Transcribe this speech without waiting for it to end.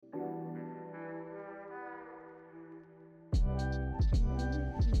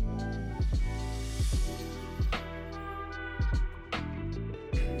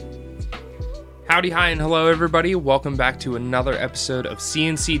Howdy, hi, and hello, everybody. Welcome back to another episode of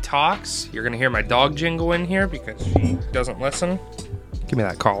C&C Talks. You're going to hear my dog jingle in here because she doesn't listen. Give me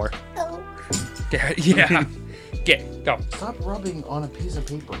that collar. Oh. Yeah. Get, go. Stop rubbing on a piece of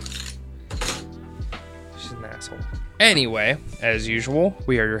paper. She's an asshole. Anyway, as usual,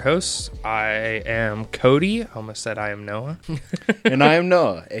 we are your hosts. I am Cody. I almost said I am Noah. And I am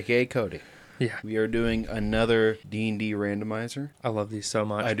Noah, aka Cody. Yeah. We are doing another D&D randomizer. I love these so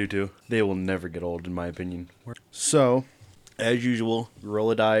much. I do too. They will never get old, in my opinion. So, as usual,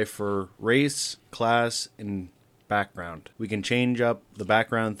 roll a die for race, class, and background. We can change up the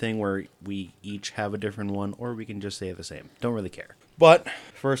background thing where we each have a different one, or we can just stay the same. Don't really care. But,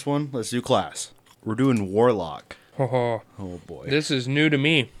 first one, let's do class. We're doing Warlock. Oh boy. This is new to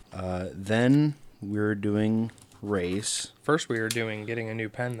me. Then we're doing race. First, we are doing getting a new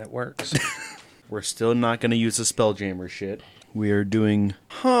pen that works. We're still not going to use the Spelljammer shit. We are doing,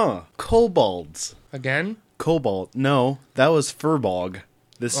 kobolds. Again? Cobalt. No, that was Furbog.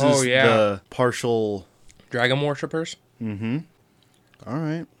 This is the partial... Dragon worshippers? Mm-hmm. All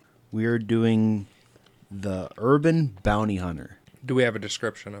right. We are doing the Urban Bounty Hunter. Do we have a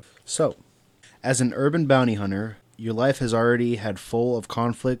description of? So, as an urban bounty hunter, your life has already had full of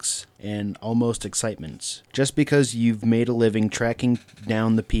conflicts and almost excitements. Just because you've made a living tracking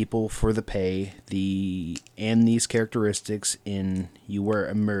down the people for the pay, and these characteristics you were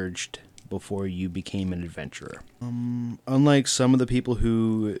emerged before you became an adventurer. Unlike some of the people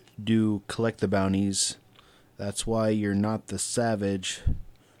who do collect the bounties, that's why you're not the savage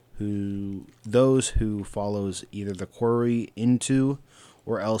those who follows either the quarry into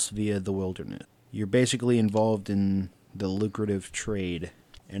or else via the wilderness. You're basically involved in the lucrative trade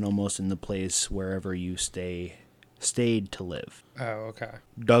and almost in the place wherever you stayed to live. Oh, okay.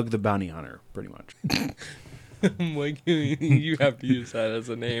 Doug the Bounty Hunter, pretty much. I'm like, you have to use that as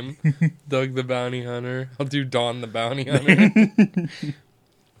a name. Doug the Bounty Hunter. I'll do Dawn the Bounty Hunter.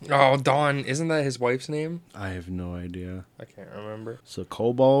 Oh, Dawn. Isn't that his wife's name? I have no idea. I can't remember. So,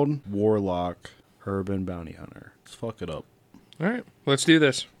 Kobold, Warlock, Urban Bounty Hunter. Let's fuck it up. All right, let's do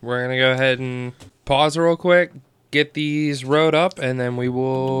this. We're going to go ahead and pause real quick, get these wrote up, and then we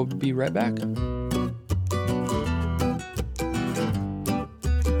will be right back. Who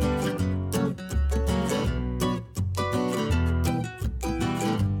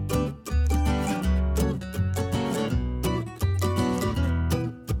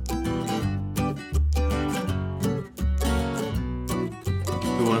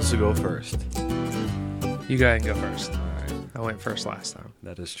wants to go first? You go ahead and go first. I went first last time.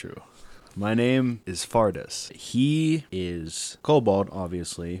 That is true. My name is Fardus. He is Kobold,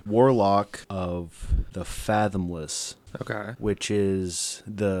 obviously. Warlock of the Fathomless. Okay. Which is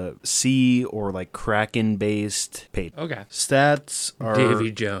the sea or like Kraken-based page. Okay. Stats are... Davy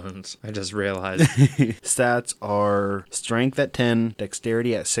Jones. I just realized. Stats are strength at 10,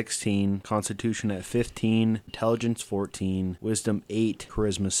 dexterity at 16, constitution at 15, intelligence 14, wisdom 8,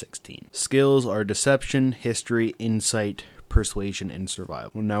 charisma 16. Skills are deception, history, insight, persuasion, and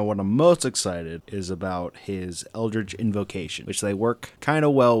survival. Now, what I'm most excited is about his Eldritch Invocation, which they work kind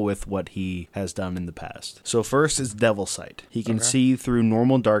of well with what he has done in the past. So first is Devil Sight. He can see through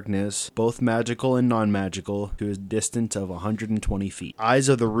normal darkness, both magical and non-magical, to a distance of 120 feet. Eyes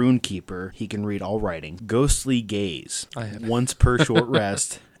of the Rune Keeper. He can read all writing. Ghostly Gaze. Once per short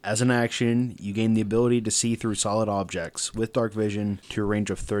rest. As an action, you gain the ability to see through solid objects with dark vision to a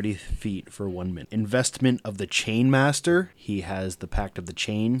range of 30 feet for 1 minute. Investment of the Chain Master. He has the Pact of the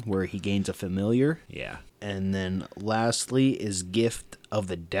Chain, where he gains a familiar. Yeah. And then lastly is Gift of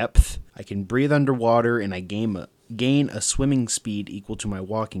the Depth. I can breathe underwater and I gain a swimming speed equal to my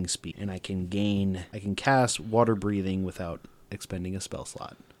walking speed. And I can cast water breathing without expending a spell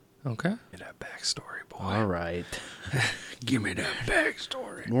slot. Okay. Get that backstory, boy. All right. Give me that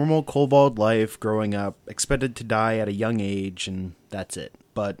backstory. Normal kobold life growing up, expected to die at a young age, and that's it.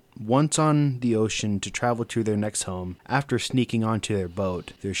 But once on the ocean to travel to their next home, after sneaking onto their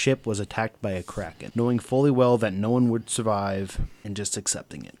boat, their ship was attacked by a kraken, knowing fully well that no one would survive and just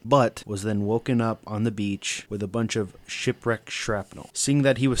accepting it. But was then woken up on the beach with a bunch of shipwrecked shrapnel. Seeing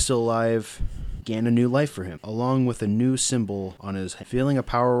that he was still alive, began a new life for him, along with a new symbol on his hand. Feeling a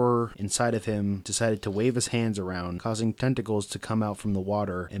power inside of him, decided to wave his hands around, causing tentacles to come out from the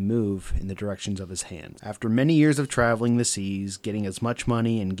water and move in the directions of his hands. After many years of traveling the seas, getting as much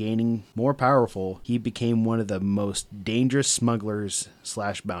money and gaining more powerful, he became one of the most dangerous smugglers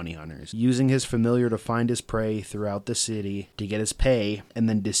 / bounty hunters, using his familiar to find his prey throughout the city to get his pay, and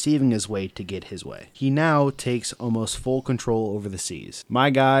then deceiving his way to get his way. He now takes almost full control over the seas. My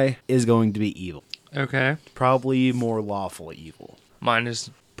guy is going to be evil. Okay. Probably more lawful evil. Mine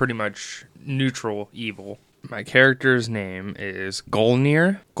is pretty much neutral evil. My character's name is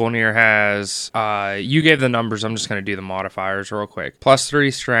Golnir. Golnir has, you gave the numbers, I'm just going to do the modifiers real quick.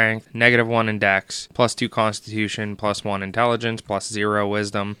 +3 strength, -1 in dex, +2 constitution, +1 intelligence, +0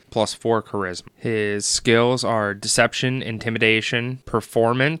 wisdom, +4 charisma. His skills are deception, intimidation,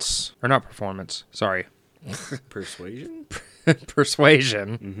 performance, or not performance, sorry. Persuasion?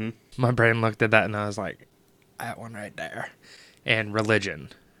 Persuasion. Mm-hmm. My brain looked at that and I was like, that one right there. And religion.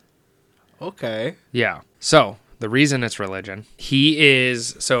 Okay. Yeah. So, the reason it's religion,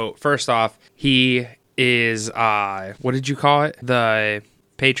 first off, he is, what did you call it? The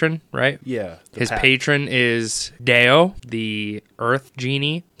patron, right? Yeah. His patron is Deo, the earth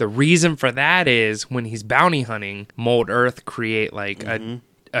genie. The reason for that is when he's bounty hunting, mold earth create like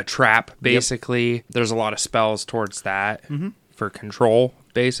a trap, basically. Yep. There's a lot of spells towards that for control,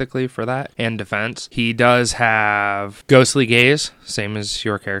 basically, for that, and defense. He does have ghostly gaze, same as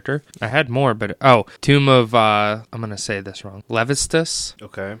your character. I had more, but tomb of I'm gonna say this wrong, Levistus.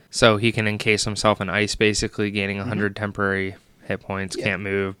 Okay. So he can encase himself in ice, basically gaining 100 temporary hit points. Can't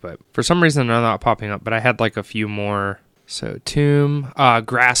move, but for some reason they're not popping up. But I had like a few more. So tomb,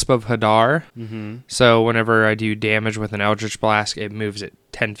 grasp of Hadar. So whenever I do damage with an Eldritch Blast, it moves it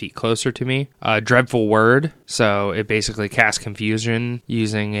 10 feet closer to me. Dreadful word. So it basically casts confusion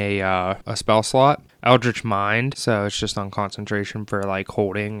using a spell slot. Eldritch Mind. So it's just on concentration for like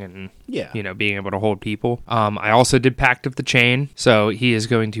holding and being able to hold people. I also did Pact of the Chain. So he is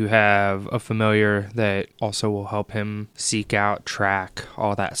going to have a familiar that also will help him seek out, track,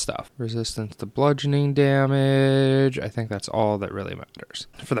 all that stuff. Resistance to bludgeoning damage. I think that's all that really matters.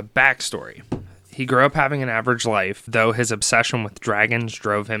 For the backstory, he grew up having an average life, though his obsession with dragons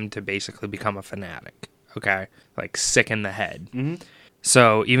drove him to basically become a fanatic. Okay? Like sick in the head.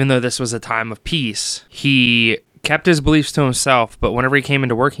 So even though this was a time of peace, he kept his beliefs to himself, but whenever he came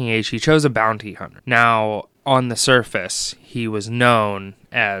into working age, he chose a bounty hunter. Now, on the surface, he was known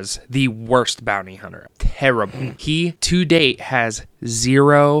as the worst bounty hunter. Terrible. He, to date, has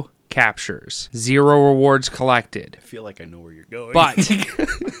 0 captures, 0 rewards collected. I feel like I know where you're going. But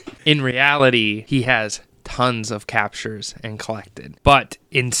in reality, he has tons of captures and collected. But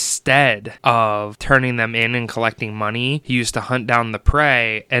instead of turning them in and collecting money, he used to hunt down the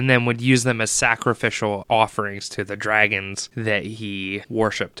prey and then would use them as sacrificial offerings to the dragons that he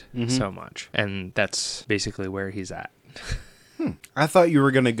worshipped so much. And that's basically where he's at. I thought you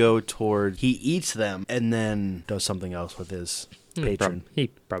were going to go toward he eats them and then does something else with his patron. He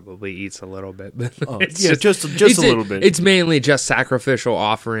probably eats a little bit, but just a little bit. It's mainly just sacrificial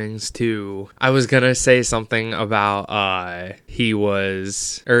offerings to. I was gonna say something about he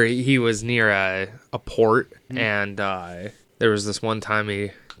was near a port, and there was this one time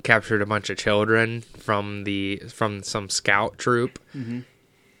he captured a bunch of children from some scout troop. Do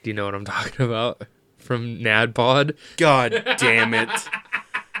you know what I'm talking about? From NADPOD. God damn it.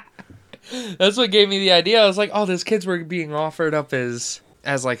 That's what gave me the idea. I was like, oh, those kids were being offered up as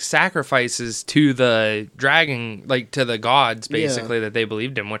like sacrifices to the dragon, like to the gods, basically, that they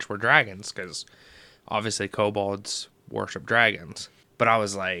believed in, which were dragons, because obviously kobolds worship dragons. But I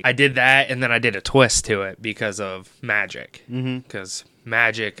was like, I did that, and then I did a twist to it because of magic. Because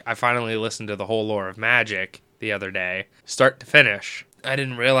magic, I finally listened to the whole lore of magic the other day, start to finish. I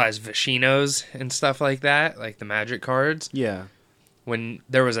didn't realize Vishinos and stuff like that, like the magic cards. Yeah. When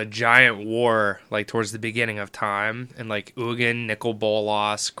there was a giant war, like, towards the beginning of time, and, like, Ugin, Nicol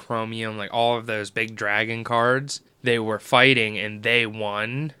Bolas, Chromium, like, all of those big dragon cards, they were fighting, and they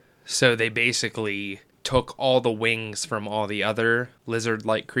won. So they basically took all the wings from all the other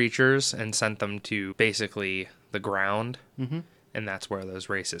lizard-like creatures and sent them to, basically, the ground. And that's where those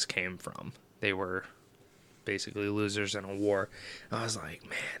races came from. They were basically losers in a war. I was like,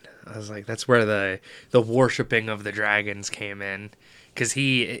 that's where the worshipping of the dragons came in. Because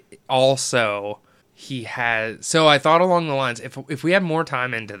he had... So I thought along the lines, if we had more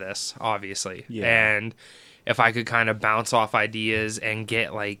time into this, obviously, and if I could kind of bounce off ideas and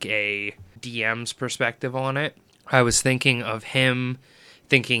get like a DM's perspective on it, I was thinking of him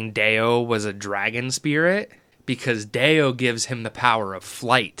thinking Deo was a dragon spirit, because Deo gives him the power of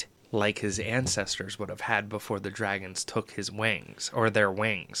flight, like his ancestors would have had before the dragons took his wings, or their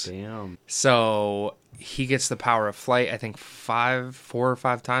wings. Damn. So he gets the power of flight, I think 4 or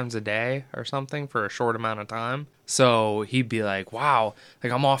 5 times a day or something for a short amount of time. So he'd be like, wow,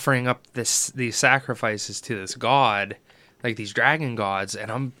 like I'm offering up these sacrifices to this god, like these dragon gods, and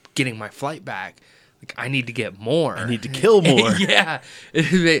I'm getting my flight back. Like, I need to get more. I need to kill more. Yeah.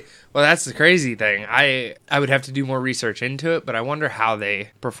 Well, that's the crazy thing. I would have to do more research into it, but I wonder how they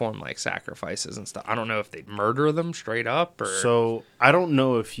perform like sacrifices and stuff. I don't know if they murder them straight up or. So I don't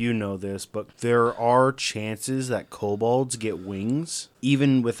know if you know this, but there are chances that kobolds get wings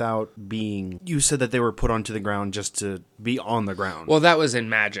even without being. You said that they were put onto the ground just to be on the ground. Well, that was in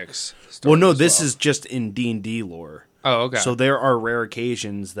Magic's story. Well, no, this is just in D&D lore. Oh, okay. So there are rare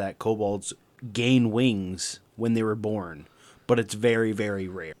occasions that kobolds gain wings when they were born, but it's very, very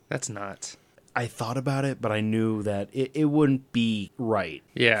rare. That's nuts. I thought about it, but I knew that it wouldn't be right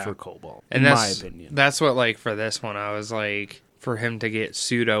for kobold, in my opinion. That's what, like, for this one, I was like, for him to get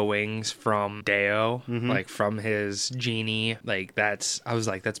pseudo wings from Deo, like, from his genie, like, I was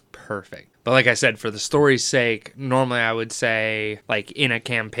like, that's perfect. But like I said, for the story's sake, normally I would say, like, in a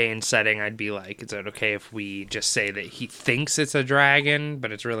campaign setting, I'd be like, is it okay if we just say that he thinks it's a dragon,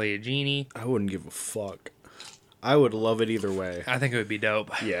 but it's really a genie? I wouldn't give a fuck. I would love it either way. I think it would be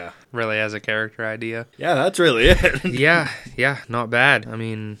dope. Yeah. Really, as a character idea. Yeah, that's really it. Yeah, not bad. I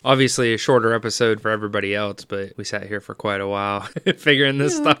mean, obviously a shorter episode for everybody else, but we sat here for quite a while figuring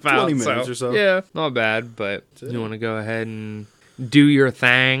this stuff 20 out. 20 minutes or so. Yeah, not bad, but you want to go ahead and do your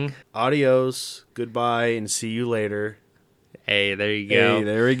thing. Adios, goodbye, and see you later. Hey, there you go. Hey,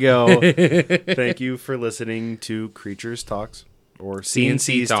 there we go. Thank you for listening to Creatures Talks, or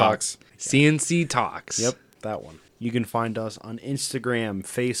C&C Talks. C&C Talks. Yep, that one. You can find us on Instagram,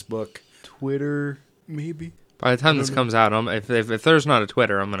 Facebook, Twitter, maybe. By the time this comes out, if there's not a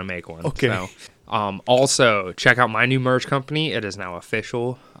Twitter, I'm going to make one. Okay. So, also, check out my new merch company. It is now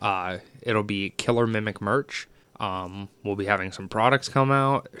official. It'll be Killer Mimic merch. We'll be having some products come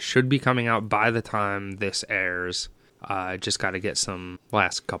out. Should be coming out by the time this airs. Just got to get some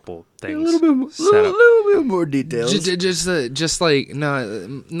last couple things A little bit more details. Just like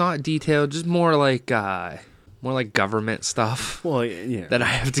not detailed, just more like government stuff. Well, yeah. That I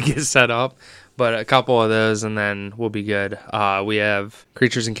have to get set up. But a couple of those, and then we'll be good. We have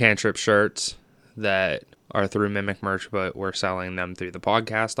Creatures and Cantrip shirts that are through Mimic merch, but we're selling them through the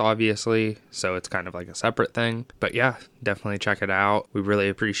podcast, obviously. So it's kind of like a separate thing. But yeah, definitely check it out. We really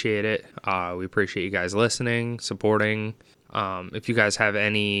appreciate it. We appreciate you guys listening, supporting. If you guys have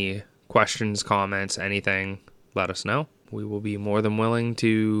any questions, comments, anything, let us know. We will be more than willing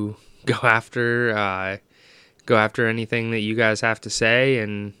to go after anything that you guys have to say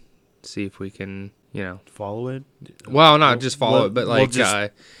and see if we can, follow it. Well, not just follow it, but like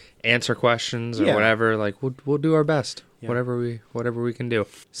answer questions or whatever. Like we'll do our best, whatever we can do.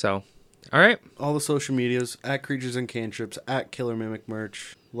 So, all right. All the social medias at Creatures and Cantrips, at Killer Mimic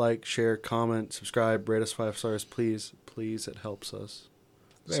merch. Like, share, comment, subscribe, rate us 5 stars, please. Please, it helps us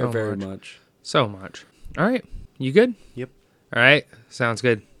very much. So much. All right, you good? Yep. All right, sounds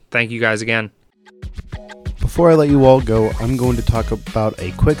good. Thank you guys again. Before I let you all go, I'm going to talk about a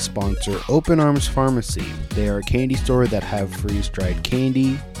quick sponsor, Open Arms Pharmacy. They are a candy store that have freeze-dried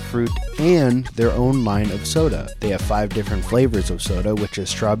candy, fruit, and their own line of soda. They have 5 different flavors of soda, which is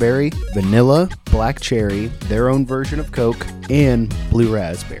strawberry, vanilla, black cherry, their own version of Coke, and blue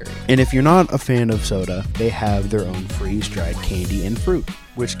raspberry. And if you're not a fan of soda, they have their own freeze-dried candy and fruit,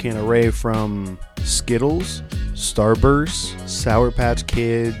 which can array from Skittles, Starburst, Sour Patch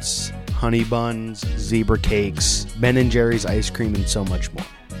Kids, Honey Buns, Zebra Cakes, Ben & Jerry's ice cream, and so much more.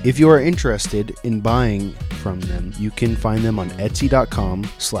 If you are interested in buying from them, you can find them on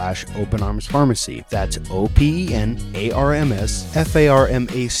Etsy.com/OpenArmsPharmacy. That's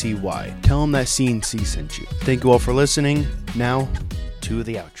OpenArmsPharmacy. Tell them that C&C sent you. Thank you all for listening. Now, to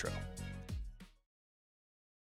the outro.